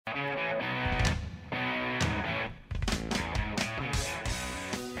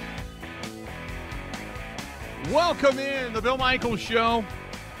Welcome in the Bill Michaels Show.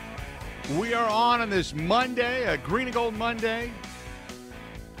 We are on this Monday, a Green and Gold Monday.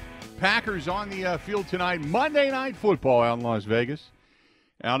 Packers on the field tonight. Monday Night Football out in Las Vegas,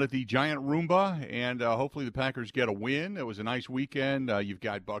 out at the Giant Roomba, and hopefully the Packers get a win. It was a nice weekend. You've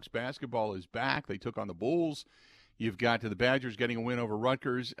got Bucks basketball is back. They took on the Bulls. You've got the Badgers getting a win over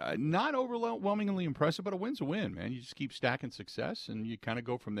Rutgers. Not overwhelmingly impressive, but a win's a win, man. You just keep stacking success, and you kind of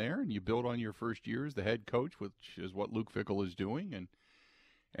go from there, and you build on your first year as the head coach, which is what Luke Fickell is doing,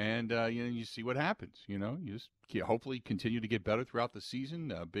 and you see what happens. You just hopefully continue to get better throughout the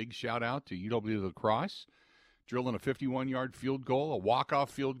season. Big shout-out to UW La Crosse, drilling a 51-yard field goal, a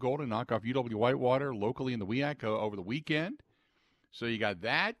walk-off field goal to knock off UW Whitewater locally in the WEAC over the weekend. So you got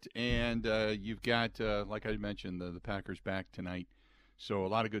that, and you've got, like I mentioned, the Packers back tonight. So a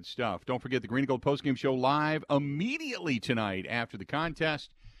lot of good stuff. Don't forget the Green and Gold postgame show live immediately tonight after the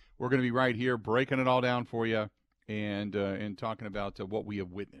contest. We're going to be right here breaking it all down for you and talking about what we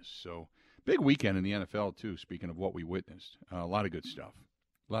have witnessed. So big weekend in the NFL, too, speaking of what we witnessed. A lot of good stuff.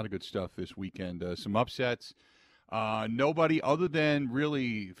 A lot of good stuff this weekend. Some upsets. Nobody other than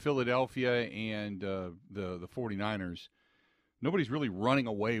really Philadelphia and the 49ers. Nobody's really running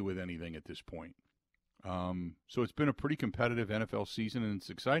away with anything at this point. So it's been a pretty competitive NFL season, and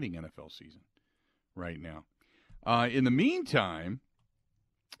it's exciting NFL season right now. In the meantime,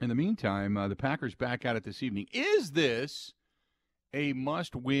 the Packers back at it this evening. Is this a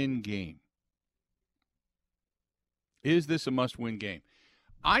must-win game? Is this a must-win game?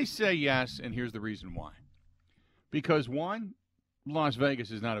 I say yes, and here's the reason why. Because, one, Las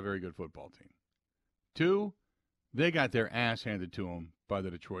Vegas is not a very good football team. Two, they got their ass handed to them by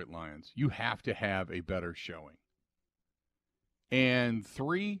the Detroit Lions. You have to have a better showing. And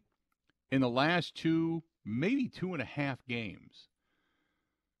three, in the last two, maybe 2.5 games,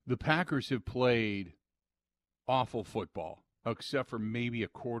 the Packers have played awful football, except for maybe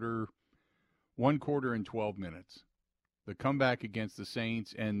one quarter and 12 minutes. The comeback against the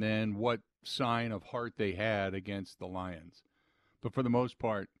Saints, and then what sign of heart they had against the Lions. But for the most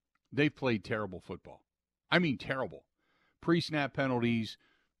part, they've played terrible football. I mean terrible. Pre-snap penalties,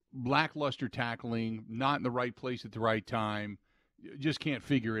 lackluster tackling, not in the right place at the right time. Just can't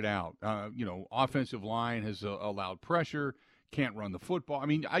figure it out. Offensive line has allowed pressure, can't run the football. I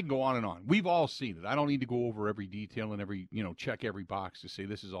mean, I can go on and on. We've all seen it. I don't need to go over every detail and check every box to say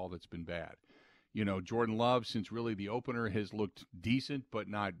this is all that's been bad. Jordan Love, since really the opener, has looked decent but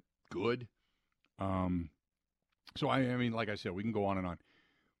not good. So, I mean, like I said, we can go on and on.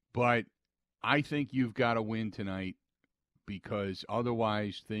 But I think you've got to win tonight because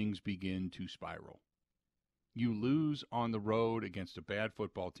otherwise things begin to spiral. You lose on the road against a bad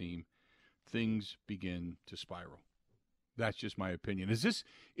football team, things begin to spiral. That's just my opinion. Is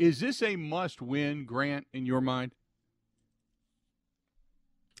this a must-win, Grant, in your mind?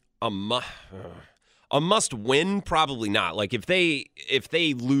 A must-win? Probably not. Like if they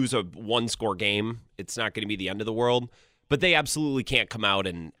lose a one-score game, it's not going to be the end of the world. But they absolutely can't come out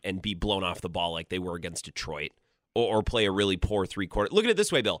and be blown off the ball like they were against Detroit or play a really poor three-quarter. Look at it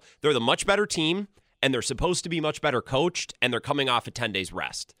this way, Bill. They're the much better team, and they're supposed to be much better coached, and they're coming off a 10 days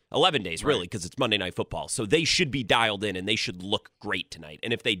rest. 11 days, really, because it's Monday Night Football. So they should be dialed in, and they should look great tonight.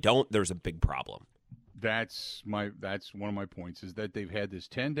 And if they don't, there's a big problem. That's one of my points, is that they've had this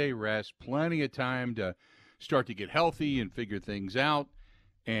 10-day rest, plenty of time to start to get healthy and figure things out.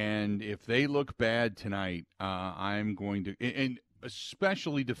 And if they look bad tonight, I'm going to, and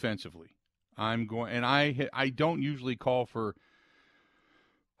especially defensively, I'm going. And I don't usually call for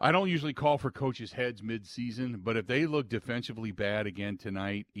coaches' heads mid-season, but if they look defensively bad again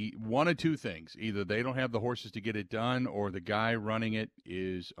tonight, one of two things: either they don't have the horses to get it done, or the guy running it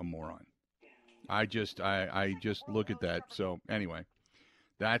is a moron. I just look at that. So anyway.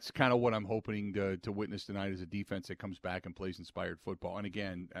 That's kind of what I'm hoping to witness tonight, is a defense that comes back and plays inspired football. And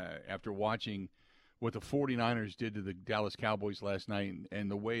again, after watching what the 49ers did to the Dallas Cowboys last night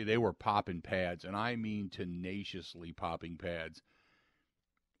and the way they were popping pads, and I mean tenaciously popping pads,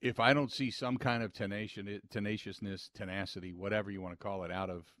 if I don't see some kind of tenaciousness, tenacity, whatever you want to call it,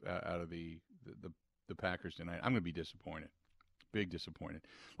 out of the Packers tonight, I'm going to be disappointed. Big disappointed.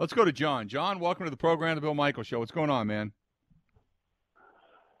 Let's go to John. John, welcome to the program, The Bill Michaels Show. What's going on, man?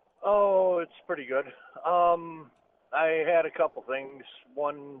 Oh, it's pretty good. I had a couple things.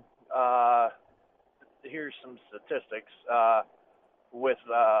 One, here's some statistics. With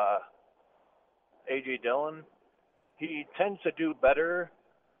A.J. Dillon, he tends to do better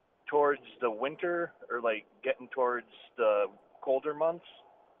towards the winter, or like getting towards the colder months,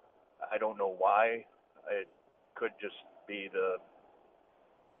 I don't know why. It could just be the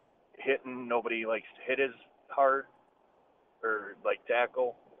hitting. Nobody likes to hit as hard or like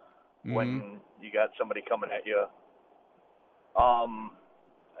tackle when you got somebody coming at you.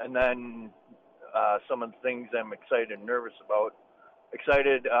 And then some of the things I'm excited and nervous about.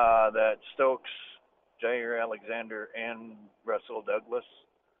 Excited that Stokes, Jair Alexander, and Russell Douglas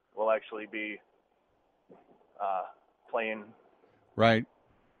will actually be playing. Right.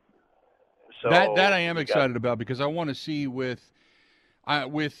 So that I am excited about, because I want to see with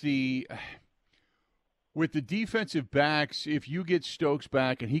the defensive backs, if you get Stokes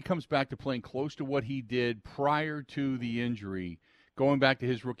back and he comes back to playing close to what he did prior to the injury, going back to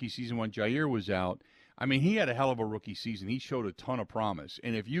his rookie season when Jair was out. I mean, he had a hell of a rookie season. He showed a ton of promise.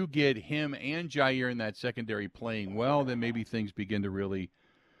 And if you get him and Jair in that secondary playing well, then maybe things begin to really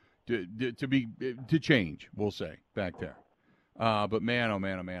to change, we'll say, back there. But man, oh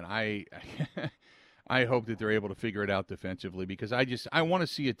man, oh man, I hope that they're able to figure it out defensively, because I want to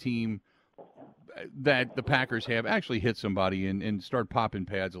see a team that the Packers have actually hit somebody and start popping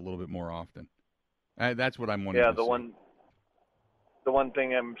pads a little bit more often. That's what I'm wanting to see. The one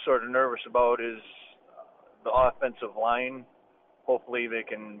thing I'm sort of nervous about is the offensive line. Hopefully they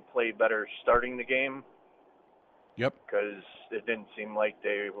can play better starting the game. Yep. Because it didn't seem like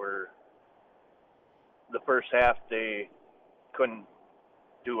they were – the first half they couldn't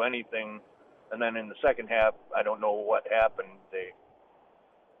do anything. And then in the second half, I don't know what happened. They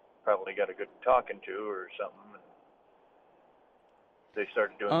probably got a good talking to or something. And they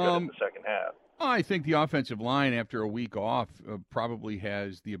started doing good in the second half. I think the offensive line, after a week off, probably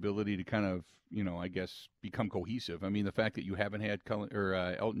has the ability to kind of, I guess, become cohesive. I mean, the fact that you haven't had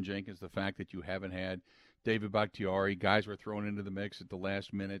Elton Jenkins, the fact that you haven't had David Bakhtiari, guys were thrown into the mix at the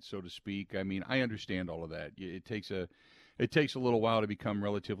last minute, so to speak. I mean, I understand all of that. It takes a little while to become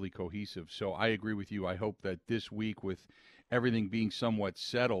relatively cohesive. So I agree with you. I hope that this week, with everything being somewhat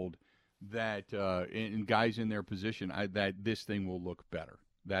settled, that and guys in their position, that this thing will look better.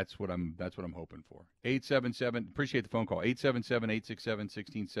 That's what I'm hoping for. 877, appreciate the phone call.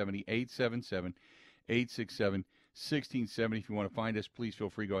 877-867-1670. 877-867-1670. If you want to find us, please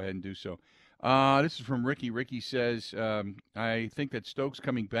feel free. Go ahead and do so. This is from Ricky. Ricky says, I think that Stokes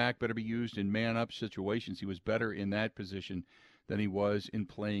coming back better be used in man-up situations. He was better in that position than he was in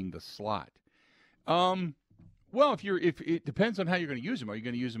playing the slot. Well, if it depends on how you're going to use him. Are you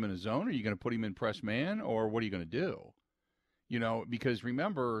going to use him in a zone? Or are you going to put him in press man? Or what are you going to do? Because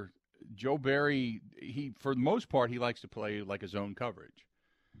remember, Joe Barry, for the most part, he likes to play like a zone coverage.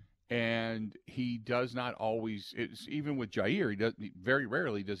 And he does not always, even with Jair, very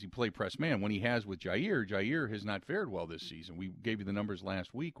rarely does he play press man. When he has with Jair has not fared well this season. We gave you the numbers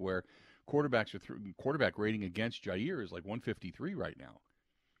last week where quarterback rating against Jair is like 153 right now.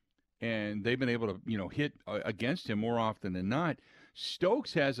 And they've been able to, hit against him more often than not.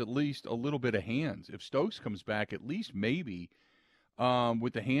 Stokes has at least a little bit of hands. If Stokes comes back, at least maybe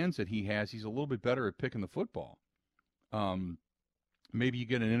with the hands that he has, he's a little bit better at picking the football. Maybe you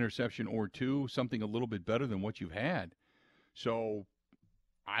get an interception or two, something a little bit better than what you've had. So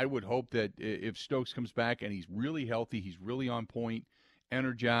I would hope that if Stokes comes back and he's really healthy, he's really on point,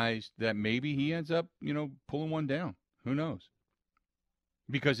 energized, that maybe he ends up, pulling one down. Who knows?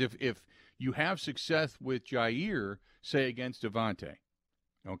 Because if you have success with Jair, say against Devontae,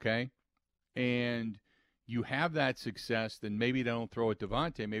 okay, and you have that success, then maybe they don't throw at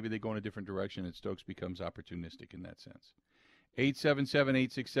Devontae. Maybe they go in a different direction and Stokes becomes opportunistic in that sense.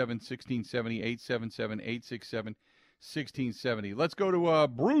 877-867-1670, 877-867-1670. Let's go to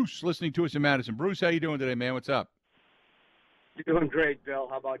Bruce listening to us in Madison. Bruce, how you doing today, man? What's up? You're doing great, Bill.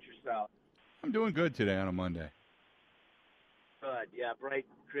 How about yourself? I'm doing good today on a Monday. Good. Yeah, bright,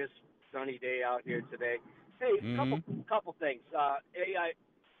 crisp, sunny day out here today. Hey, couple things. I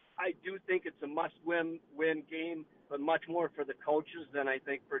do think it's a must-win game, but much more for the coaches than I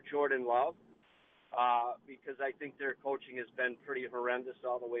think for Jordan Love, because I think their coaching has been pretty horrendous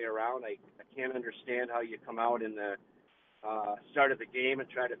all the way around. I can't understand how you come out in the start of the game and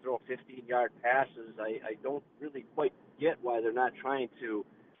try to throw 15-yard passes. I don't really quite get why they're not trying to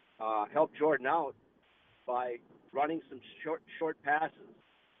help Jordan out by running some short passes.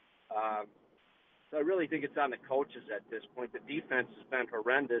 So I really think it's on the coaches at this point. The defense has been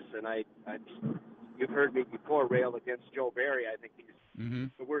horrendous, and you've heard me before rail against Joe Barry. I think he's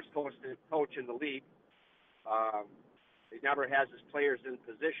the worst coach in the league. He never has his players in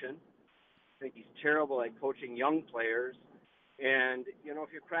position. I think he's terrible at coaching young players. And, if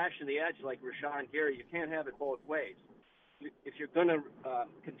you're crashing the edge like Rashawn Gary, you can't have it both ways. If you're going to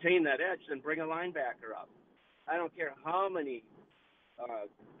contain that edge, then bring a linebacker up. I don't care how many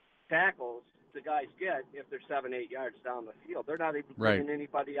tackles the guys get if they're 7-8 yards down the field. They're not even Right. bringing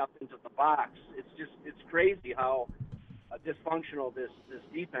anybody up into the box. It's crazy how dysfunctional this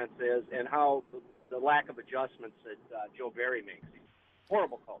defense is, and how the lack of adjustments that Joe Barry makes. He's a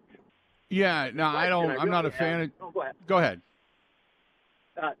horrible coach. Yeah, no, I'm not a fan of. Oh, go ahead. Go ahead.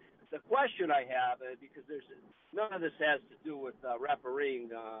 The question I have, because none of this has to do with refereeing,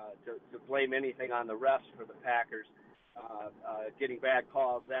 to blame anything on the refs for the Packers getting bad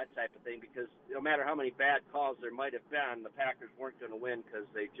calls, that type of thing, because no matter how many bad calls there might have been, the Packers weren't going to win because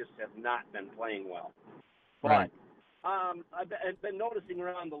they just have not been playing well. Right. But I've been noticing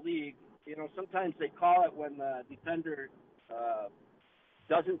around the league, sometimes they call it when the defender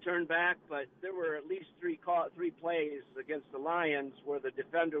doesn't turn back, but there were at least three plays against the Lions where the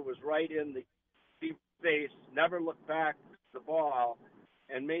defender was right in the face, never looked back at the ball,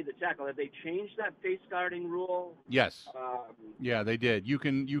 and made the tackle. Have they changed that face guarding rule? Yes. Yeah, they did. You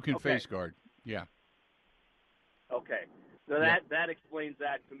can Okay. face guard. Yeah. Okay. So that explains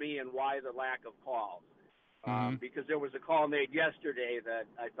that to me, and why the lack of calls. Because there was a call made yesterday that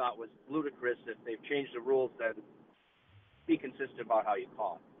I thought was ludicrous. If they've changed the rules, then be consistent about how you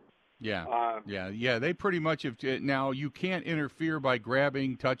call it. Yeah. They pretty much have. Now, you can't interfere by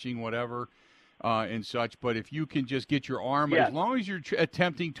grabbing, touching, whatever, and such. But if you can just get your arm, as long as you're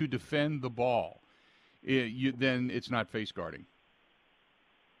attempting to defend the ball, then it's not face guarding.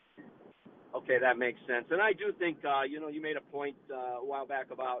 Okay, that makes sense. And I do think, you made a point a while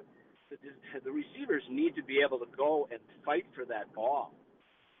back about the receivers need to be able to go and fight for that ball.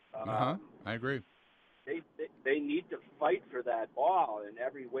 I agree. They need to fight for that ball in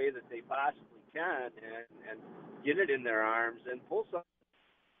every way that they possibly can, and get it in their arms and pull something.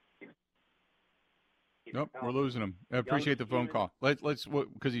 Nope, we're losing him. I appreciate the phone call. Let's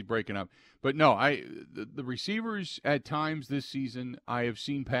because he's breaking up. But no, the receivers at times this season, I have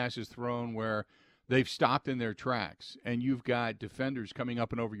seen passes thrown where they've stopped in their tracks, and you've got defenders coming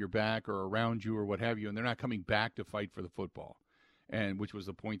up and over your back or around you or what have you, and they're not coming back to fight for the football, and which was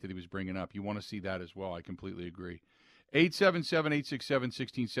the point that he was bringing up. You want to see that as well. I completely agree.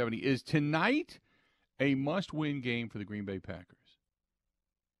 877-867-1670. Is tonight a must-win game for the Green Bay Packers?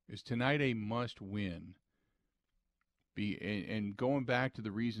 Is tonight a must-win? And going back to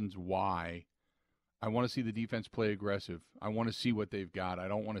the reasons why, I want to see the defense play aggressive. I want to see what they've got. I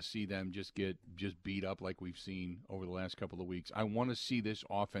don't want to see them just get beat up like we've seen over the last couple of weeks. I want to see this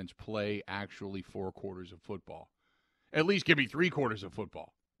offense play actually 4 quarters of football. At least give me 3 quarters of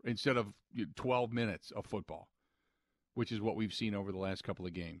football instead of 12 minutes of football, which is what we've seen over the last couple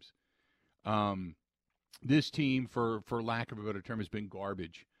of games. This team, for lack of a better term, has been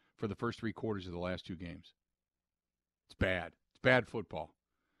garbage for the first 3 quarters of the last 2 games. It's bad. It's bad football.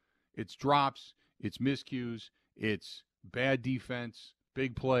 It's drops. It's miscues. It's bad defense,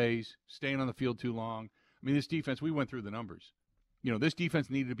 big plays, staying on the field too long. I mean, this defense, we went through the numbers. This defense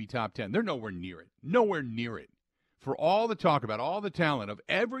needed to be top 10. They're nowhere near it. Nowhere near it. For all the talk about all the talent of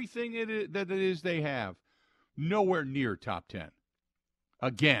everything that it is they have, nowhere near top 10.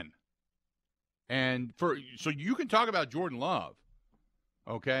 Again. And so you can talk about Jordan Love,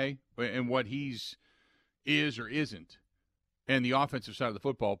 okay, and what is or isn't, and the offensive side of the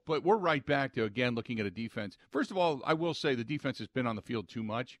football. But we're right back to, again, looking at a defense. First of all, I will say the defense has been on the field too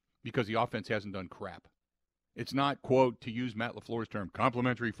much because the offense hasn't done crap. It's not, quote, to use Matt LaFleur's term,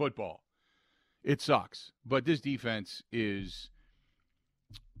 complimentary football. It sucks. But this defense is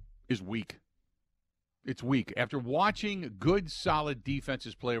weak. It's weak. After watching good, solid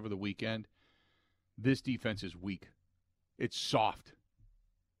defenses play over the weekend, this defense is weak. It's soft.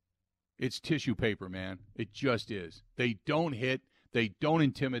 It's tissue paper, man. It just is. They don't hit. They don't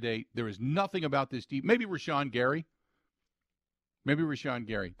intimidate. There is nothing about this defense. Maybe Rashawn Gary.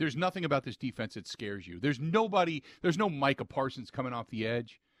 There's nothing about this defense that scares you. There's no Micah Parsons coming off the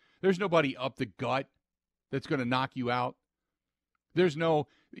edge. There's nobody up the gut that's going to knock you out.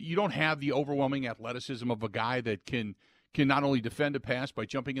 You don't have the overwhelming athleticism of a guy that can not only defend a pass by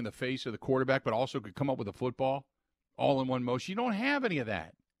jumping in the face of the quarterback, but also could come up with a football all in one motion. You don't have any of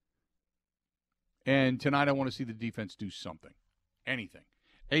that. And tonight I want to see the defense do something. Anything.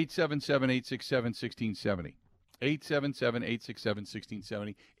 877-867-1670.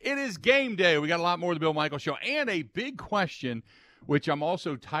 877-867-1670. It is game day. We got a lot more of the Bill Michaels Show. And a big question, which I'm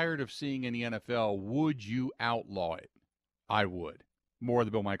also tired of seeing in the NFL. Would you outlaw it? I would. More of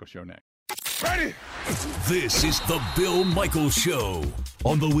the Bill Michaels Show next. Ready? This is the Bill Michaels Show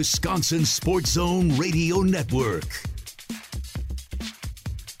on the Wisconsin Sports Zone Radio Network.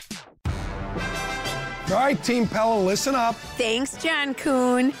 All right, Team Pella, listen up. Thanks, John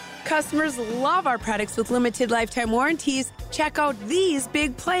Kuhn. Customers love our products with limited lifetime warranties. Check out these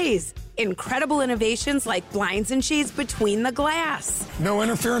big plays. Incredible innovations like blinds and shades between the glass. No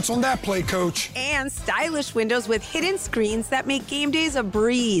interference on that play, Coach. And stylish windows with hidden screens that make game days a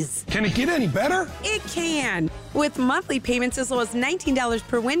breeze. Can it get any better? It can. With monthly payments as low as $19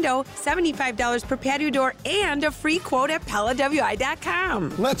 per window, $75 per patio door, and a free quote at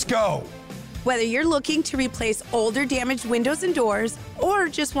PellaWI.com. Let's go. Whether you're looking to replace older damaged windows and doors or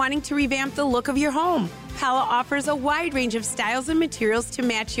just wanting to revamp the look of your home, Pella offers a wide range of styles and materials to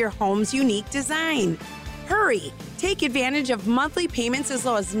match your home's unique design. Hurry! Take advantage of monthly payments as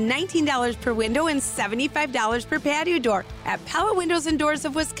low as $19 per window and $75 per patio door at Pella Windows and Doors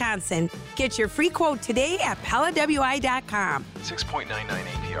of Wisconsin. Get your free quote today at PellaWI.com. 6.99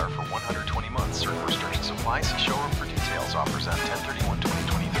 APR for 120 months. Certain restrictions apply. See showroom for details. Offers on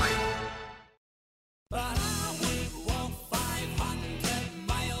 10/31/2023.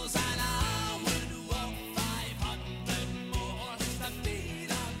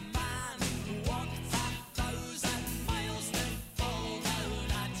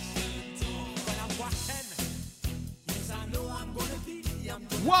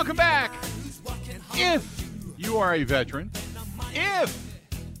 Welcome back. If you are a veteran, if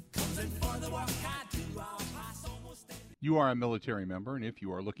you are a military member, and if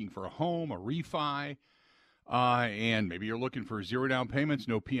you are looking for a home, a refi, and maybe you're looking for zero down payments,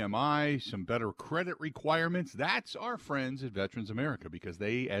 no PMI, some better credit requirements, that's our friends at Veterans America, because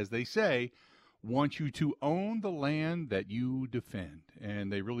they, as they say, want you to own the land that you defend.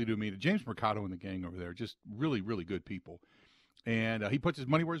 And they really do mean it. James Mercado and the gang over there, just really, really good people. And he puts his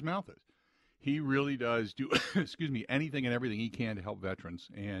money where his mouth is. He really does do, anything and everything he can to help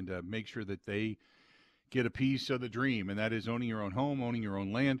veterans and make sure that they get a piece of the dream, and that is owning your own home, owning your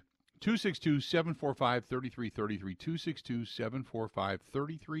own land. 262-745-3333,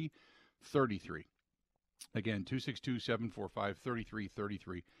 262-745-3333. Again,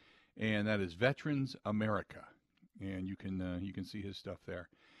 262-745-3333, and that is Veterans America, and you can see his stuff there.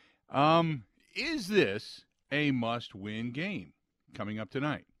 Is this a must-win game coming up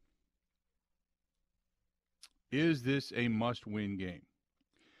tonight? Is this a must-win game?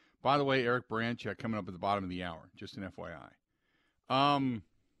 By the way, Eric Branchek coming up at the bottom of the hour, just an FYI.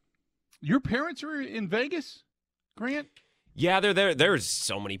 Your parents are in Vegas, Grant? Yeah, they're there. There's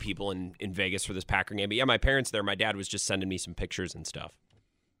so many people in Vegas for this Packer game. But yeah, my parents there. My dad was just sending me some pictures and stuff.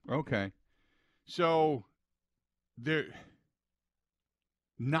 Okay. So, there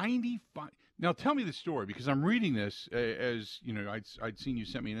 95. Now, tell me the story, because I'm reading this as, you know, I'd seen you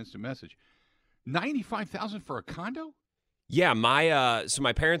sent me an instant message. $95,000 for a condo? Yeah, my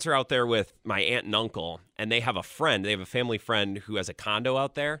parents are out there with my aunt and uncle, and they have a friend. They have a family friend who has a condo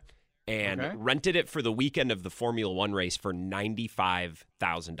out there, and rented it for the weekend of the Formula One race for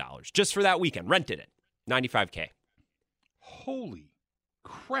 $95,000. Just for that weekend, rented it, $95K. Holy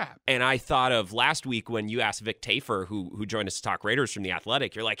crap. And I thought of last week when you asked Vic Tafer, who joined us to talk Raiders from The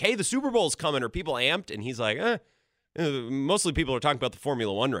Athletic, you're like, hey, the Super Bowl's coming. Are people amped? And he's like, mostly people are talking about the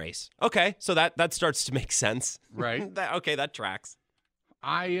Formula One race. Okay, so that starts to make sense. Right. That tracks.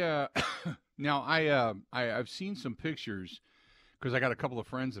 I've seen some pictures, because I got a couple of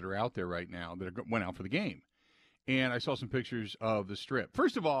friends that are out there right now that went out for the game. And I saw some pictures of the Strip.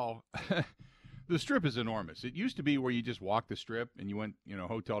 First of all, the Strip is enormous. It used to be where you just walked the Strip and you went,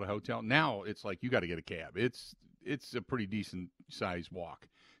 hotel to hotel. Now it's like you got to get a cab. It's a pretty decent size walk.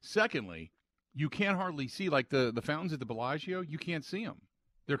 Secondly, you can't hardly see, like the fountains at the Bellagio, you can't see them.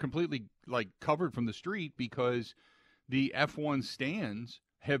 They're completely covered from the street because the F1 stands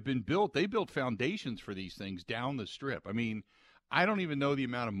have been built. They built foundations for these things down the Strip. I mean, I don't even know the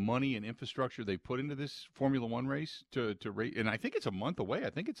amount of money and infrastructure they put into this Formula One race to race. And I think it's a month away. I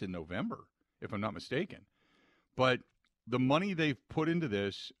think it's in November, if I'm not mistaken. But the money they've put into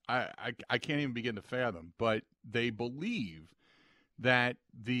this, I can't even begin to fathom. But they believe that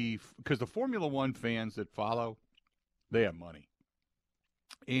because the Formula One fans that follow, they have money.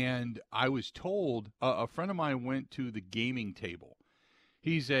 And I was told a friend of mine went to the gaming table.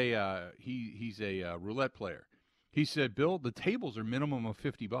 He's a roulette player. He said, Bill, the tables are minimum of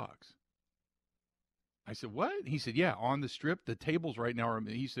 $50. I said, what? He said, yeah, on the Strip, the tables right now are.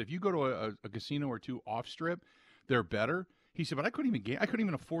 He said, if you go to a casino or two off Strip, they're better. He said, but I couldn't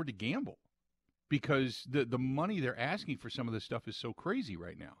even afford to gamble, because the money they're asking for some of this stuff is so crazy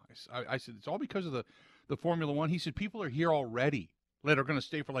right now. I said, it's all because of the Formula One. He said, people are here already that are going to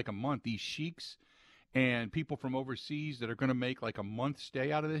stay for like a month. These sheiks and people from overseas that are going to make like a month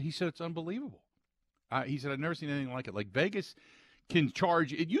stay out of it. He said, it's unbelievable. He said, I've never seen anything like it. Like Vegas can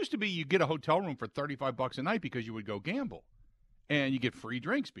charge. It used to be you get a hotel room for $35 a night because you would go gamble. And you get free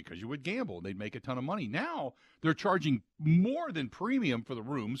drinks because you would gamble. They'd make a ton of money. Now they're charging more than premium for the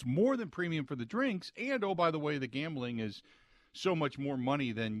rooms, more than premium for the drinks. And, oh, by the way, the gambling is so much more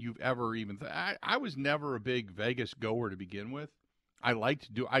money than you've ever even I was never a big Vegas goer to begin with.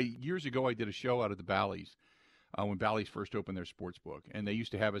 Years ago, I did a show out at the Bally's when Bally's first opened their sports book. And they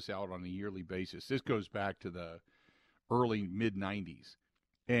used to have us out on a yearly basis. This goes back to the early, mid-'90s.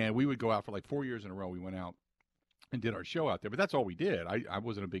 And we would go out for like 4 years in a row. We went out and did our show out there. But that's all we did. I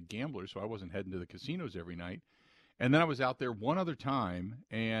wasn't a big gambler, so I wasn't heading to the casinos every night. And then I was out there one other time,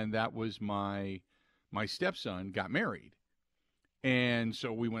 and that was my stepson got married. And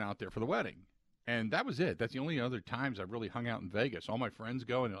so we went out there for the wedding. And that was it. That's the only other times I really hung out in Vegas. All my friends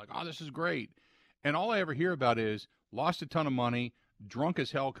go, and they're like, oh, this is great. And all I ever hear about is lost a ton of money, drunk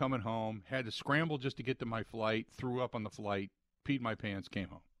as hell coming home, had to scramble just to get to my flight, threw up on the flight, peed my pants, came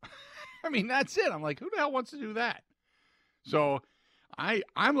home. I mean, that's it. I'm like, who the hell wants to do that? So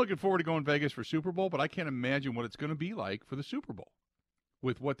I'm looking forward to going to Vegas for Super Bowl, but I can't imagine what it's going to be like for the Super Bowl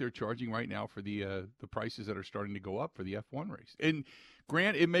with what they're charging right now for the prices that are starting to go up for the F1 race. And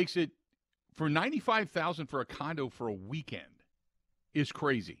Grant, it makes it for $95,000 for a condo for a weekend is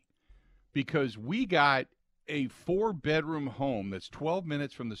crazy because we got a 4-bedroom home that's 12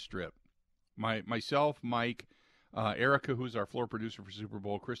 minutes from the Strip. Myself, Mike, Erica, who's our floor producer for Super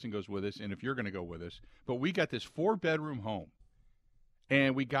Bowl, Kristen goes with us, and if you're going to go with us. But we got this 4-bedroom home,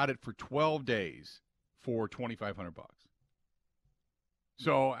 and we got it for 12 days for $2,500.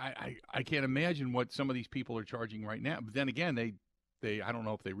 So I can't imagine what some of these people are charging right now. But then again, they I don't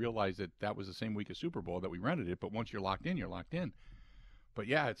know if they realize that was the same week as Super Bowl that we rented it, but once you're locked in, you're locked in. But,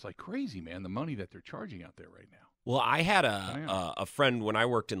 yeah, it's like crazy, man, the money that they're charging out there right now. Well, I had a friend when I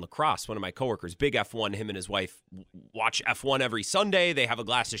worked in lacrosse, one of my coworkers, big F1, him and his wife watch F1 every Sunday. They have a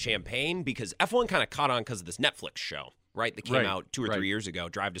glass of champagne because F1 kind of caught on because of this Netflix show, right, that came out 2 or 3 years ago,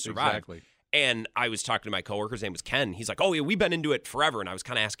 Drive to Survive. Exactly. And I was talking to my coworker, his name was Ken. He's like, oh, yeah, we've been into it forever. And I was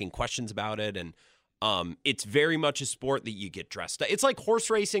kind of asking questions about it. And it's very much a sport that you get dressed up. It's like horse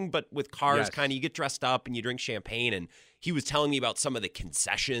racing, but with cars, kind of. You get dressed up and you drink champagne. And he was telling me about some of the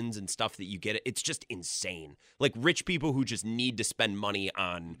concessions and stuff that you get. It's just insane. Like rich people who just need to spend money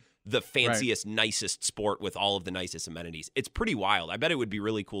on the fanciest, nicest sport with all of the nicest amenities. It's pretty wild. I bet it would be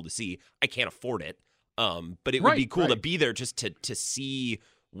really cool to see. I can't afford it, but it would be cool to be there just to see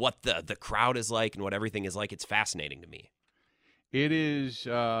what the crowd is like and what everything is like. It's fascinating to me. It is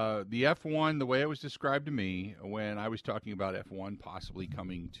the F1, the way it was described to me when I was talking about F1 possibly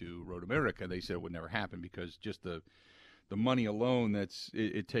coming to Road America. They said it would never happen because just the money alone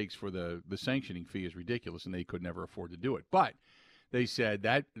it takes for the sanctioning fee is ridiculous, and they could never afford to do it. But they said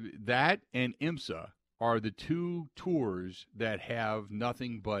that and IMSA are the two tours that have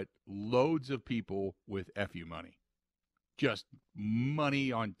nothing but loads of people with FU money. Just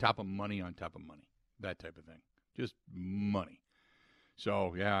money on top of money on top of money, that type of thing. Just money.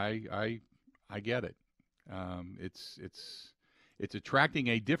 So yeah, I get it. It's attracting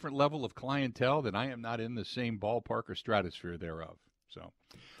a different level of clientele that I am not in the same ballpark or stratosphere thereof. So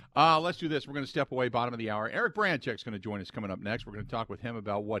let's do this. We're going to step away, bottom of the hour. Eric Branchek's going to join us coming up next. We're going to talk with him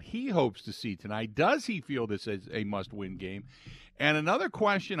about what he hopes to see tonight. Does he feel this is a must-win game? And another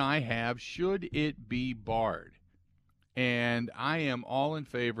question I have, should it be barred? And I am all in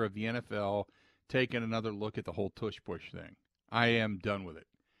favor of the NFL taking another look at the whole tush-push thing. I am done with it.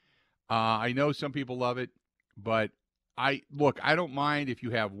 I know some people love it, but I don't mind if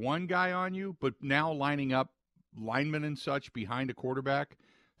you have one guy on you, but now lining up linemen and such behind a quarterback,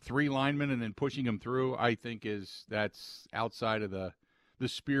 3 linemen, and then pushing them through, I think that's outside of the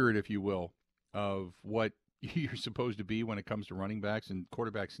spirit, if you will, of what you're supposed to be when it comes to running backs and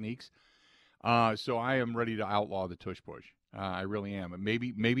quarterback sneaks. So I am ready to outlaw the tush push. I really am. And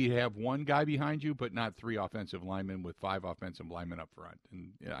maybe have one guy behind you, but not 3 offensive linemen with 5 offensive linemen up front.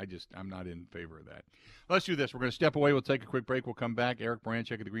 And I'm not in favor of that. Let's do this. We're going to step away. We'll take a quick break. We'll come back. Eric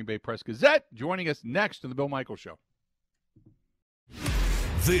Branchek of the Green Bay Press-Gazette joining us next on the Bill Michaels Show.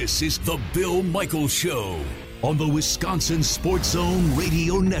 This is the Bill Michaels Show on the Wisconsin Sports Zone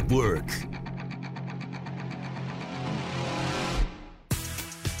Radio Network.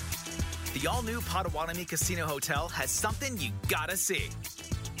 The all-new Potawatomi Casino Hotel has something you gotta see.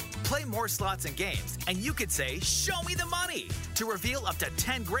 Play more slots and games, and you could say, "Show me the money," to reveal up to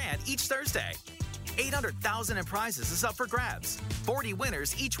 $10,000 each Thursday. $800,000 in prizes is up for grabs. 40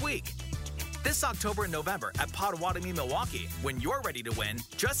 winners each week. This October and November at Potawatomi, Milwaukee, when you're ready to win,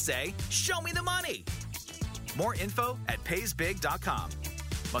 just say, "Show me the money." More info at paysbig.com.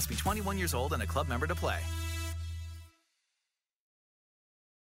 Must be 21 years old and a club member to play.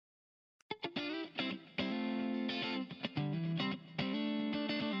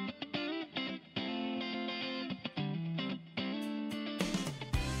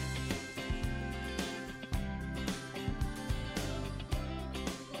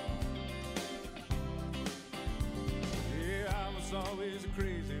 always a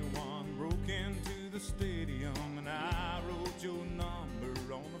crazy one. Broke into the stadium and I wrote your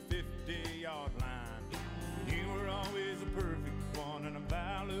number on the 50-yard line. You were always a perfect one and a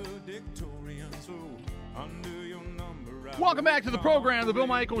valedictorian, so under your number I Welcome back to the program, The Bill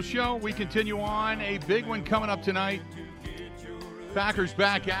Michaels Show. We continue on. A big one coming up tonight. Packers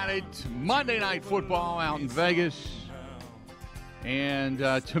back at it. Monday Night Football out in Vegas. And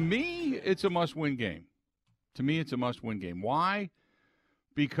to me, it's a must-win game. Why?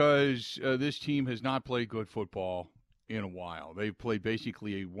 Because this team has not played good football in a while. They've played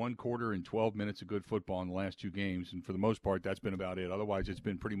basically 1 quarter and 12 minutes of good football in the last 2 games, and for the most part, that's been about it. Otherwise, it's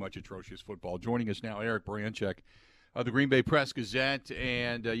been pretty much atrocious football. Joining us now, Eric Branchek of the Green Bay Press-Gazette,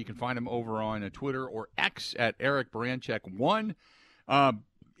 and you can find him over on Twitter or X at Eric Branchek1.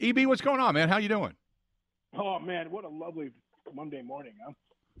 EB, what's going on, man? How you doing? Oh, man, what a lovely Monday morning, huh?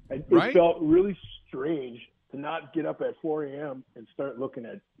 It Right? felt really strange to not get up at 4 a.m. and start looking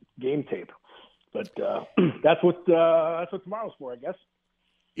at game tape. But that's what tomorrow's for, I guess.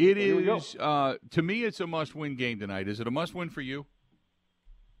 It is. To me, it's a must-win game tonight. Is it a must-win for you?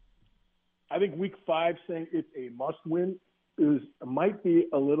 I think Week 5 saying it's a must-win might be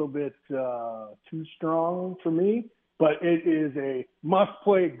a little bit too strong for me, but it is a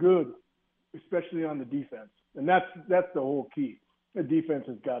must-play good, especially on the defense. And that's the whole key. The defense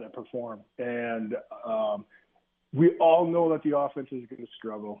has got to perform. And we all know that the offense is going to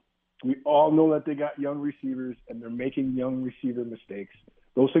struggle. We all know that they got young receivers, and they're making young receiver mistakes.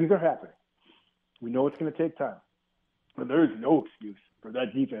 Those things are happening. We know it's going to take time. But there is no excuse for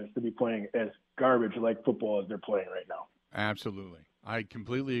that defense to be playing as garbage like football as they're playing right now. Absolutely. I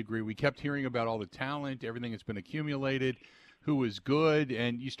completely agree. We kept hearing about all the talent, everything that's been accumulated, who is good,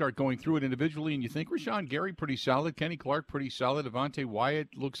 and you start going through it individually, and you think Rashawn Gary pretty solid, Kenny Clark pretty solid, Devontae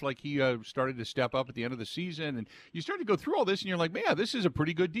Wyatt looks like he started to step up at the end of the season, and you start to go through all this, and you're like, man, this is a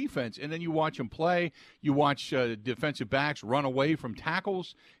pretty good defense. And then you watch them play. You watch defensive backs run away from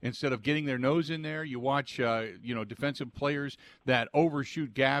tackles instead of getting their nose in there. You watch defensive players that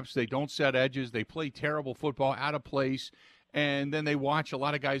overshoot gaps. They don't set edges. They play terrible football, out of place. And then they watch a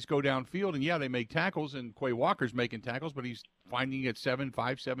lot of guys go downfield, and, yeah, they make tackles, and Quay Walker's making tackles, but he's finding it 10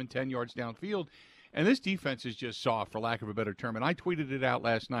 yards downfield. And this defense is just soft, for lack of a better term. And I tweeted it out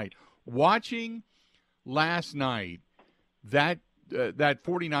last night. Watching last night that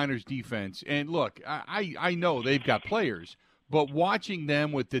 49ers defense, and look, I know they've got players, but watching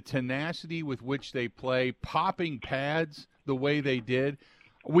them with the tenacity with which they play, popping pads the way they did,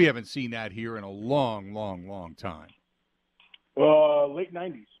 we haven't seen that here in a long, long, long time. Late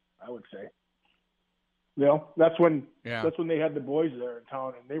 90s, I would say. That's when they had the boys there in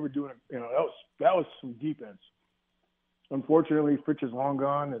town, and they were doing it. That was some defense. Unfortunately, Fritz is long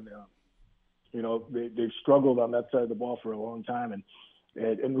gone, and they've struggled on that side of the ball for a long time,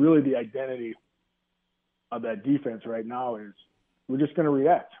 and really the identity of that defense right now is we're just going to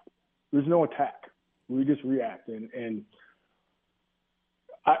react. There's no attack. We just react, and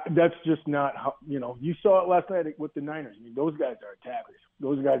that's just not how, you saw it last night with the Niners. I mean, those guys are attackers.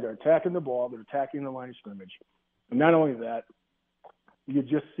 Those guys are attacking the ball. They're attacking the line of scrimmage. And not only that, you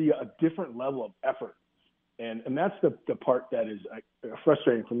just see a different level of effort. And that's the part that is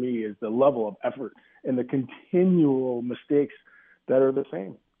frustrating for me is the level of effort and the continual mistakes that are the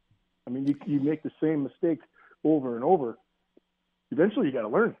same. I mean, you make the same mistake over and over. Eventually you got to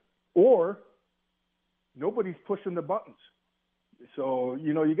learn. Or nobody's pushing the buttons. So,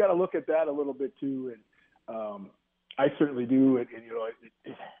 you got to look at that a little bit too. And I certainly do. And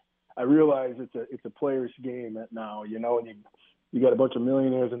I realize it's a player's game now, and you got a bunch of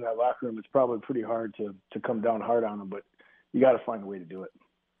millionaires in that locker room. It's probably pretty hard to come down hard on them, but you got to find a way to do it.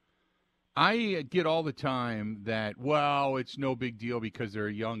 I get all the time that, well, it's no big deal because they're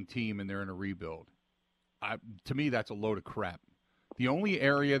a young team and they're in a rebuild. To me, that's a load of crap. The only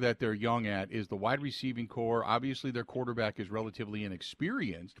area that they're young at is the wide receiving core. Obviously, their quarterback is relatively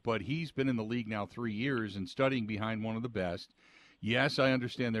inexperienced, but he's been in the league now 3 years and studying behind one of the best. Yes, I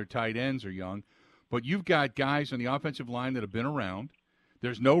understand their tight ends are young, but you've got guys on the offensive line that have been around.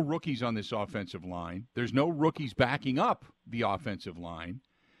 There's no rookies on this offensive line. There's no rookies backing up the offensive line.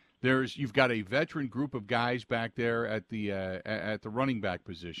 You've got a veteran group of guys back there at the running back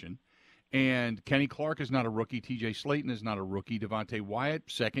position. And Kenny Clark is not a rookie. T.J. Slayton is not a rookie. Devontae Wyatt,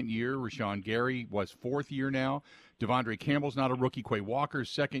 second year. Rashawn Gary was fourth year now. Devondre Campbell's not a rookie. Quay Walker's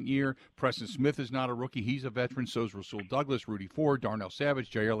second year. Preston Smith is not a rookie. He's a veteran. So is Rasul Douglas, Rudy Ford, Darnell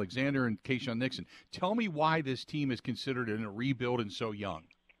Savage, Jair Alexander, and Keyshawn Nixon. Tell me why this team is considered in a rebuild and so young.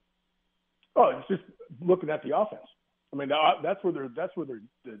 Oh, it's just looking at the offense. I mean, that's where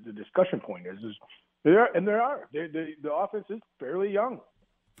the discussion point is There are. The offense is fairly young,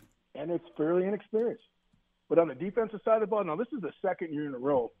 and it's fairly inexperienced. But on the defensive side of the ball, now this is the second year in a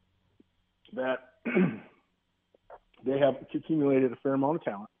row that they have accumulated a fair amount of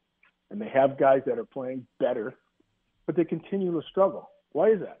talent, and they have guys that are playing better, but they continue to struggle. Why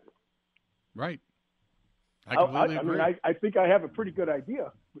is that? Right. I completely agree. mean, I think I have a pretty good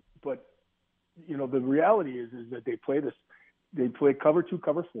idea, but the reality is that they play cover 2,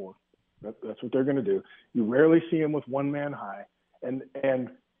 cover 4. That's what they're going to do. You rarely see them with one man high, and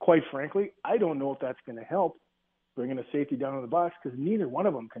quite frankly, I don't know if that's going to help bringing a safety down in the box because neither one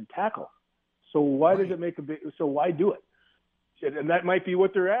of them can tackle. So why does it make a big? So why do it? And that might be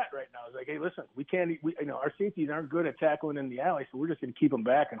what they're at right now. It's like, hey, listen, we can't. Our safeties aren't good at tackling in the alley, so we're just going to keep them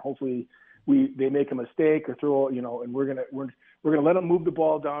back, and hopefully they make a mistake or throw, and we're gonna let them move the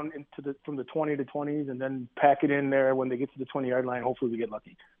ball down from the 20 to 20s, and then pack it in there when they get to the 20-yard line. Hopefully, we get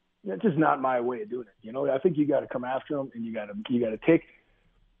lucky. That's just not my way of doing it. I think you got to come after them, and you got to take.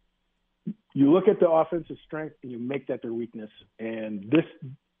 You look at the offensive strength and you make that their weakness, and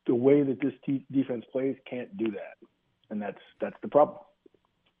the way that this defense plays can't do that, and that's the problem.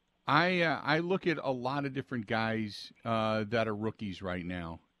 I look at a lot of different guys that are rookies right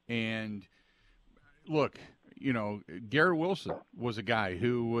now, and look, Garrett Wilson was a guy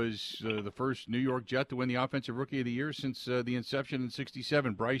who was the first New York Jet to win the Offensive Rookie of the Year since the inception in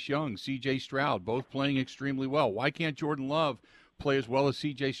 '67. Bryce Young, C.J. Stroud, both playing extremely well. Why can't Jordan Love play as well as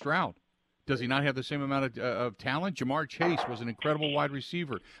C.J. Stroud? Does he not have the same amount of talent? Jamar Chase was an incredible wide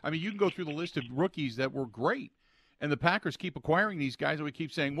receiver. I mean, you can go through the list of rookies that were great, and the Packers keep acquiring these guys, and we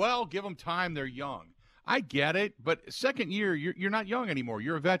keep saying, well, give them time, they're young. I get it, but second year, you're not young anymore.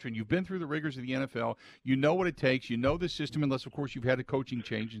 You're a veteran. You've been through the rigors of the NFL. You know what it takes. You know the system, unless, of course, you've had a coaching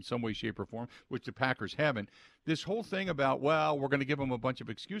change in some way, shape, or form, which the Packers haven't. This whole thing about, well, we're going to give them a bunch of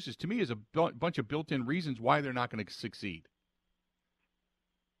excuses, to me is a bunch of built-in reasons why they're not going to succeed.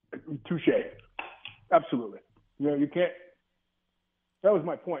 Touche. Absolutely. You can't. That was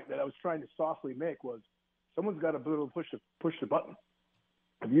my point that I was trying to softly make was someone's got to be able to push the button.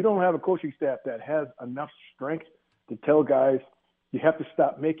 If you don't have a coaching staff that has enough strength to tell guys you have to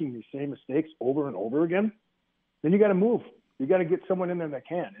stop making the same mistakes over and over again, then you got to move. You got to get someone in there that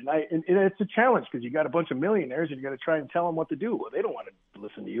can. And it's a challenge because you got a bunch of millionaires and you got to try and tell them what to do. Well, they don't want to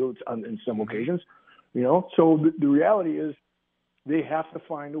listen to you in some occasions, So the reality is they have to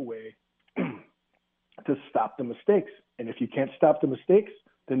find a way to stop the mistakes. And if you can't stop the mistakes,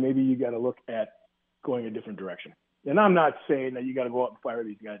 then maybe you got to look at going a different direction. And I'm not saying that you got to go out and fire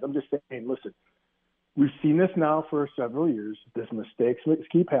these guys. I'm just saying, listen, we've seen this now for several years. This mistakes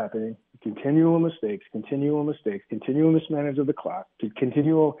keep happening, continual mistakes, continual mismanagement of the clock,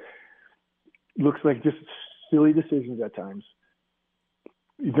 looks like just silly decisions at times.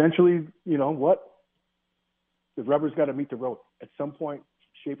 Eventually, the rubber's got to meet the road. At some point,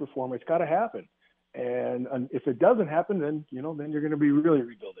 shape or form, it's got to happen. And if it doesn't happen, then you're going to be really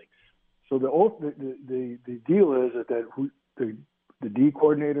rebuilding. So the deal is that the D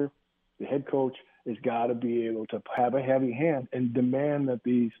coordinator, the head coach, has got to be able to have a heavy hand and demand that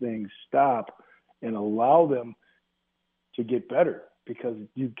these things stop and allow them to get better because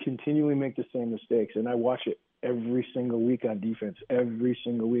you continually make the same mistakes. And I watch it every single week on defense, every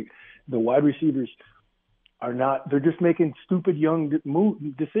single week. The wide receivers they're just making stupid young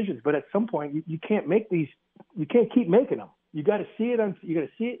decisions. But at some point, you can't keep making them. You got to see it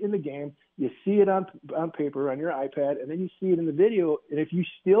in the game. You see it on paper on your iPad, and then you see it in the video. And if you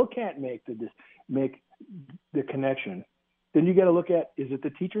still can't make the connection, then you got to look at, is it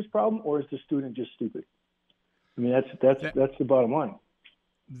the teacher's problem or is the student just stupid? I mean, that's the bottom line.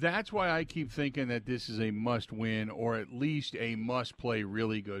 That's why I keep thinking that this is a must-win or at least a must-play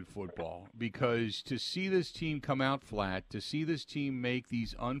really good football, because to see this team come out flat, to see this team make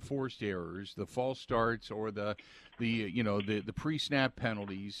these unforced errors, the false starts or the pre-snap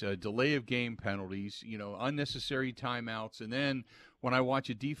penalties, delay of game penalties, unnecessary timeouts, and then when I watch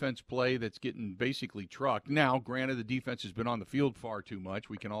a defense play that's getting basically trucked. Now, granted, the defense has been on the field far too much.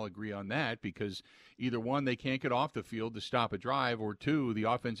 We can all agree on that because either one, they can't get off the field to stop a drive, or two, the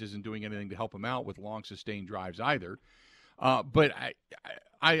offense isn't doing anything to help them out with long, sustained drives either. But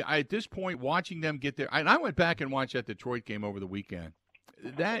I at this point, watching them get there, and I went back and watched that Detroit game over the weekend.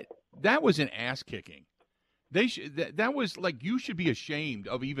 That was an ass-kicking. That was like, you should be ashamed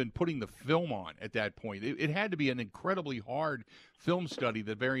of even putting the film on at that point. It had to be an incredibly hard film study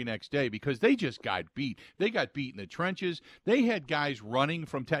the very next day because they just got beat. They got beat in the trenches. They had guys running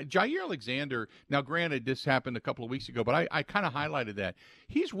from Jair Alexander. Now, granted, this happened a couple of weeks ago, but I kind of highlighted that.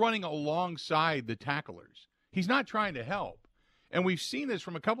 He's running alongside the tacklers. He's not trying to help. And we've seen this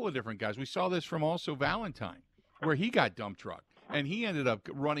from a couple of different guys. We saw this from also Valentine, where he got dump trucked. And he ended up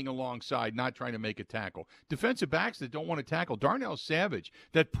running alongside, not trying to make a tackle. Defensive backs that don't want to tackle. Darnell Savage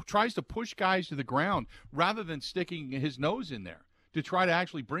that tries to push guys to the ground rather than sticking his nose in there to try to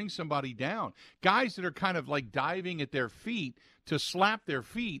actually bring somebody down. Guys that are kind of like diving at their feet to slap their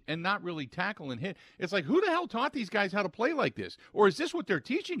feet and not really tackle and hit. It's like, who the hell taught these guys how to play like this? Or is this what they're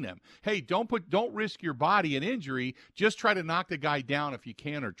teaching them? Hey, don't risk your body an injury. Just try to knock the guy down if you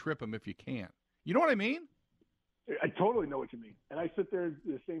can or trip him if you can. You know what I mean? I totally know what you mean. And I sit there,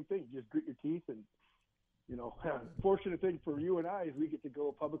 the same thing, just grit your teeth. And, fortunate thing for you and I is we get to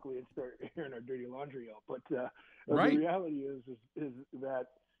go publicly and start airing our dirty laundry out. But right. The reality is that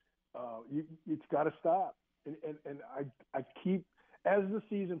it's got to stop. And I keep, as the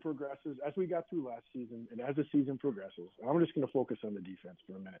season progresses, as we got through last season, and as the season progresses, I'm just going to focus on the defense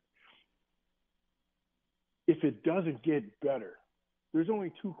for a minute. If it doesn't get better, there's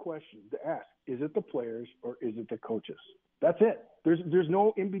only two questions to ask. Is it the players or is it the coaches? That's it. There's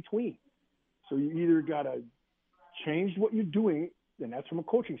no in between. So you either got to change what you're doing, and that's from a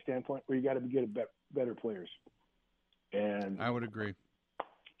coaching standpoint, or you got to get better players. And I would agree.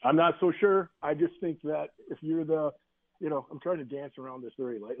 I'm not so sure. I just think that if you're I'm trying to dance around this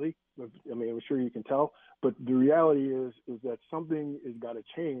very lightly. I mean, I'm sure you can tell, but the reality is that something has got to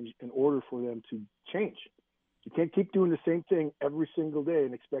change in order for them to change. You can't keep doing the same thing every single day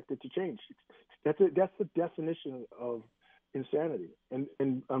and expect it to change. That's the definition of insanity.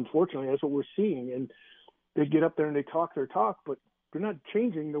 And unfortunately, that's what we're seeing. And they get up there and they talk their talk, but they're not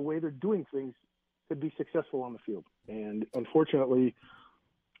changing the way they're doing things to be successful on the field. And unfortunately,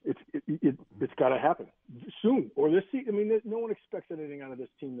 it's got to happen soon. Or this season, I mean, no one expects anything out of this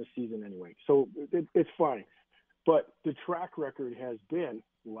team this season anyway. So it's fine. But the track record has been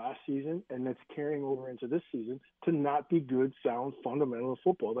last season, and it's carrying over into this season, to not be good, sound, fundamental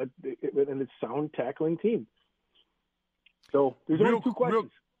football. And it's sound tackling team. So there's only two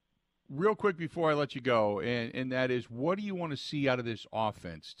questions. Real quick before I let you go, and that is, what do you want to see out of this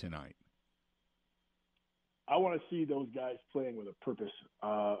offense tonight? I want to see those guys playing with a purpose,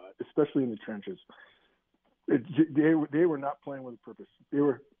 especially in the trenches. They were not playing with a purpose.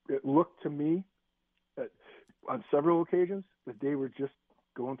 It looked to me on several occasions that they were just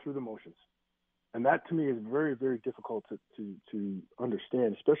going through the motions. And that to me is very, very difficult to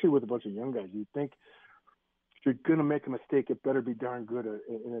understand, especially with a bunch of young guys. You'd think if you're going to make a mistake, it better be darn good,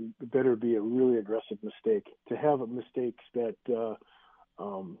 and it better be a really aggressive mistake. To have mistakes that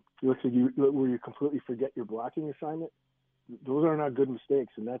looks like where you completely forget your blocking assignment, those are not good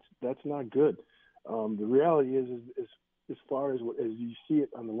mistakes, and that's not good. The reality is as far as you see it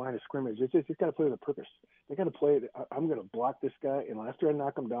on the line of scrimmage, it's got to play with a purpose. They got to play it. I'm going to block this guy, and after I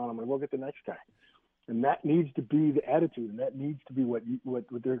knock him down, I'm going to go get the next guy. And that needs to be the attitude, and that needs to be what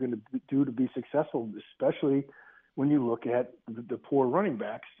they're going to do to be successful, especially when you look at the poor running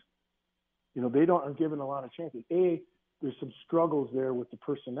backs. They aren't given a lot of chances. There's some struggles there with the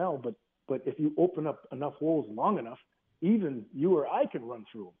personnel, but if you open up enough holes long enough, even you or I can run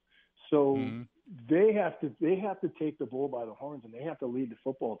through them. So they have to take the bull by the horns, and they have to lead the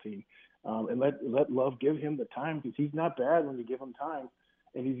football team, and let Love give him the time, because he's not bad when you give him time,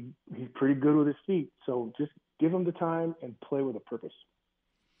 and he's pretty good with his feet. So just give him the time and play with a purpose.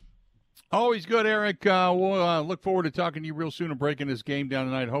 Always good, Eric. We'll look forward to talking to you real soon and breaking this game down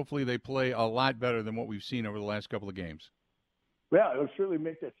tonight. Hopefully they play a lot better than what we've seen over the last couple of games. Yeah, it'll certainly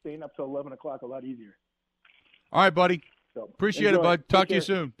make that staying up till 11 o'clock a lot easier. All right, buddy. So, appreciate it, bud. Talk to you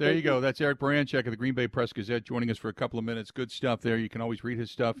soon. There Thank you go. That's Eric Baranczyk of the Green Bay Press-Gazette joining us for a couple of minutes. Good stuff there. You can always read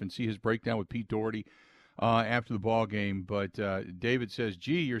his stuff and see his breakdown with Pete Doherty after the ball game. But David says,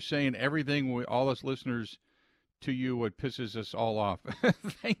 gee, you're saying everything, all us listeners, to you, what pisses us all off.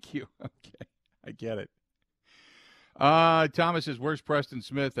 Thank you. Okay, I get it. Thomas says, where's Preston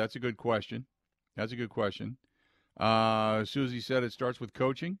Smith? That's a good question. Susie said it starts with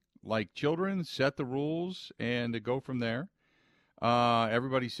coaching. Like children, set the rules and to go from there.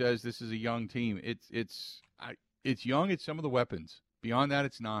 Everybody says this is a young team. It's young at some of the weapons. Beyond that,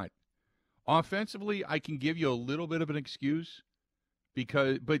 it's not. Offensively, I can give you a little bit of an excuse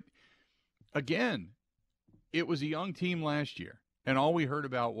but again, it was a young team last year, and all we heard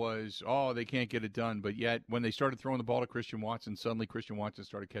about was, they can't get it done. But yet, when they started throwing the ball to Christian Watson, suddenly Christian Watson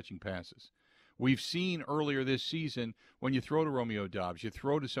started catching passes. We've seen earlier this season when you throw to Romeo Doubs, you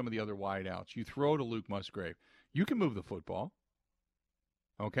throw to some of the other wideouts, you throw to Luke Musgrave, you can move the football.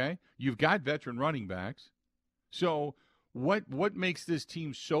 Okay? You've got veteran running backs. So what makes this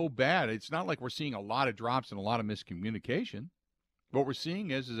team so bad? It's not like we're seeing a lot of drops and a lot of miscommunication. What we're seeing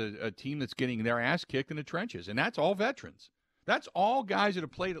is a team that's getting their ass kicked in the trenches, and that's all veterans. That's all guys that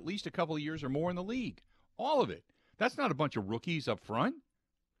have played at least a couple of years or more in the league. All of it. That's not a bunch of rookies up front.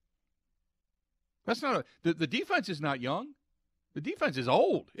 That's not the defense is not young. The defense is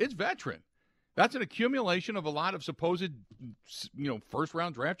old. It's veteran. That's an accumulation of a lot of supposed,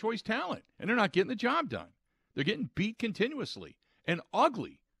 first-round draft choice talent, and they're not getting the job done. They're getting beat continuously and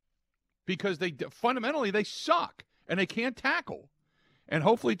ugly because fundamentally they suck and they can't tackle. And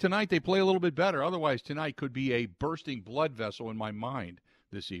hopefully tonight they play a little bit better. Otherwise, tonight could be a bursting blood vessel in my mind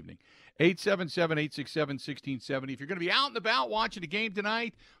this evening. 877-867-1670. If you're going to be out and about watching the game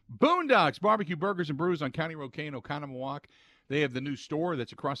tonight, Boondocks Barbecue Burgers and Brews on County Road K in Oconomowoc. They have the new store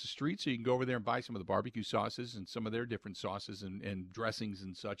that's across the street, so you can go over there and buy some of the barbecue sauces and some of their different sauces and dressings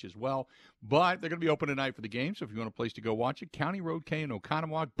and such as well. But they're going to be open tonight for the game, so if you want a place to go watch it, County Road K in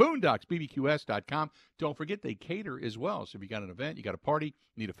Oconomowoc, boondocksbbqs.com. Don't forget they cater as well. So if you got an event, you got a party,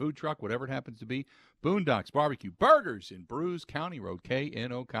 need a food truck, whatever it happens to be, Boondocks Barbecue Burgers and Brews, County Road K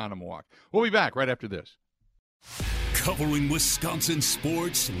in Oconomowoc. We'll be back right after this. Covering Wisconsin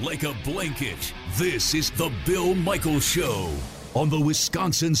sports like a blanket. This is the Bill Michaels Show on the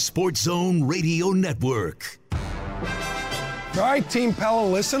Wisconsin Sports Zone Radio Network. All right, Team Pella,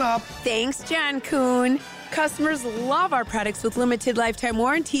 listen up. Thanks, John Kuhn. Customers love our products with limited lifetime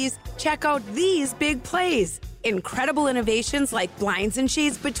warranties. Check out these big plays. Incredible innovations like blinds and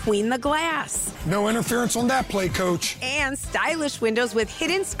shades between the glass. No interference on that play, Coach. And stylish windows with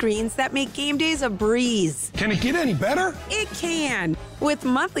hidden screens that make game days a breeze. Can it get any better? It can. With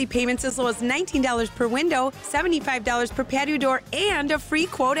monthly payments as low as $19 per window, $75 per patio door, and a free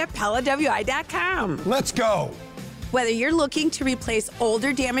quote at PellaWI.com. Let's go. Whether you're looking to replace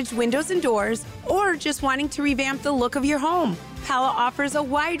older damaged windows and doors or just wanting to revamp the look of your home, Pella offers a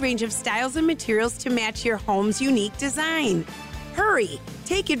wide range of styles and materials to match your home's unique design. Hurry!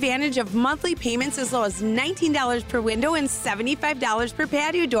 Take advantage of monthly payments as low as $19 per window and $75 per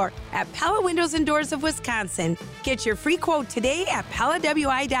patio door at Pella Windows and Doors of Wisconsin. Get your free quote today at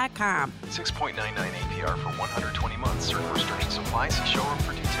PellaWI.com. 6.99 APR for 120 months. Certain restrictions apply. See showroom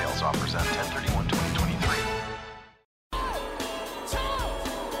for details. Offers on 10/31/2023.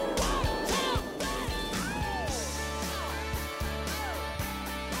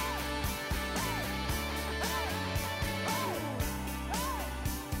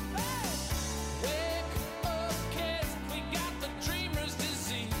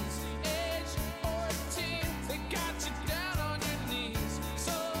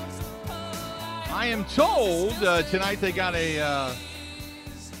 I am told tonight they got a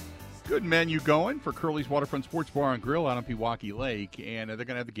good menu going for Curly's Waterfront Sports Bar and Grill out on Pewaukee Lake, and they're going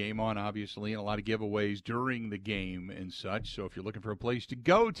to have the game on, obviously, and a lot of giveaways during the game and such. So if you're looking for a place to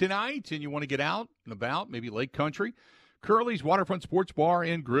go tonight and you want to get out and about, maybe Lake Country, Curly's Waterfront Sports Bar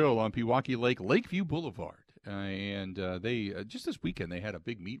and Grill on Pewaukee Lake, Lakeview Boulevard. And they just this weekend they had a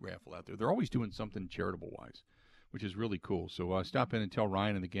big meat raffle out there. They're always doing something charitable-wise, which is really cool. So stop in and tell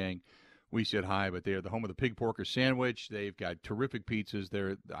Ryan and the gang we said hi, but they're the home of the Pig Porker Sandwich. They've got terrific pizzas.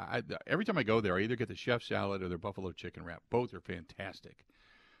 Every time I go there, I either get the chef salad or their buffalo chicken wrap. Both are fantastic.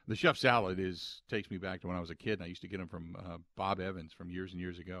 The chef salad takes me back to when I was a kid, and I used to get them from Bob Evans from years and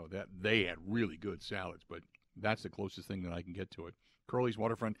years ago. They had really good salads, but that's the closest thing that I can get to it. Curly's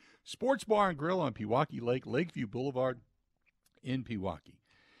Waterfront Sports Bar and Grill on Pewaukee Lake, Lakeview Boulevard in Pewaukee.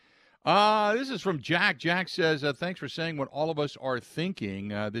 This is from Jack. Jack says, thanks for saying what all of us are thinking.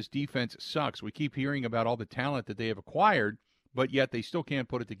 This defense sucks. We keep hearing about all the talent that they have acquired, but yet they still can't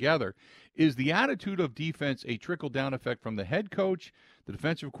put it together. Is the attitude of defense a trickle-down effect from the head coach, the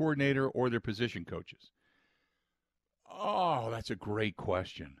defensive coordinator, or their position coaches? Oh, that's a great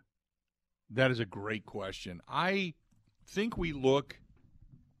question. That is a great question. I think we look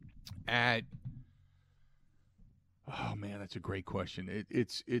at – oh, man, that's a great question.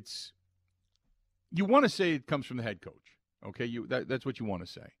 It's you want to say it comes from the head coach, okay? That's what you want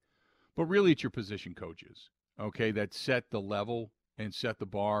to say. But really it's your position coaches, okay, that set the level and set the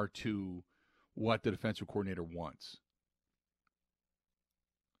bar to what the defensive coordinator wants.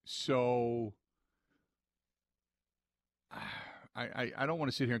 So I don't want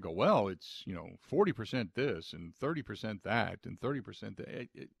to sit here and go, well, it's, 40% this and 30% that and 30% that.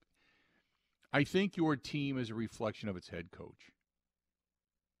 I think your team is a reflection of its head coach.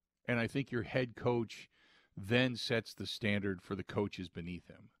 And I think your head coach then sets the standard for the coaches beneath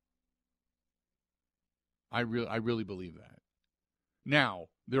him. I really believe that. Now,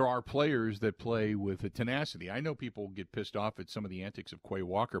 there are players that play with a tenacity. I know people get pissed off at some of the antics of Quay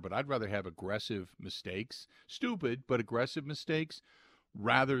Walker, but I'd rather have aggressive mistakes, stupid, but aggressive mistakes,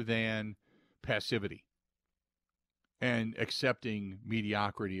 rather than passivity and accepting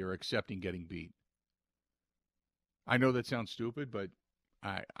mediocrity or accepting getting beat. I know that sounds stupid, but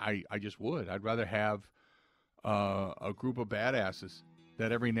I just would. I'd rather have a group of badasses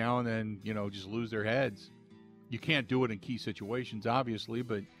that every now and then, just lose their heads. You can't do it in key situations, obviously,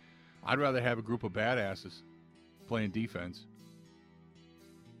 but I'd rather have a group of badasses playing defense.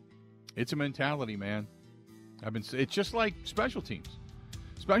 It's a mentality, man. It's just like special teams.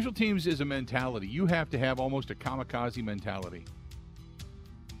 Special teams is a mentality. You have to have almost a kamikaze mentality.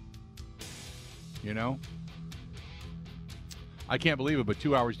 I can't believe it, but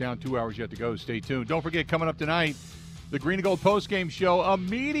 2 hours down, 2 hours yet to go. Stay tuned. Don't forget, coming up tonight, the Green and Gold postgame show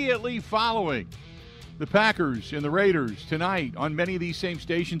immediately following the Packers and the Raiders tonight on many of these same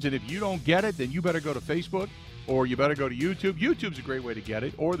stations. And if you don't get it, then you better go to Facebook or you better go to YouTube. YouTube's a great way to get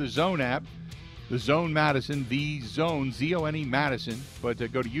it, or the Zone app, the Zone Madison, the Zone, Z-O-N-E Madison. But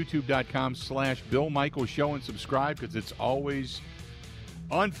go to youtube.com/Bill Michaels Show and subscribe, because it's always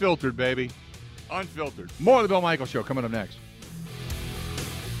unfiltered, baby. Unfiltered. More of the Bill Michaels Show coming up next.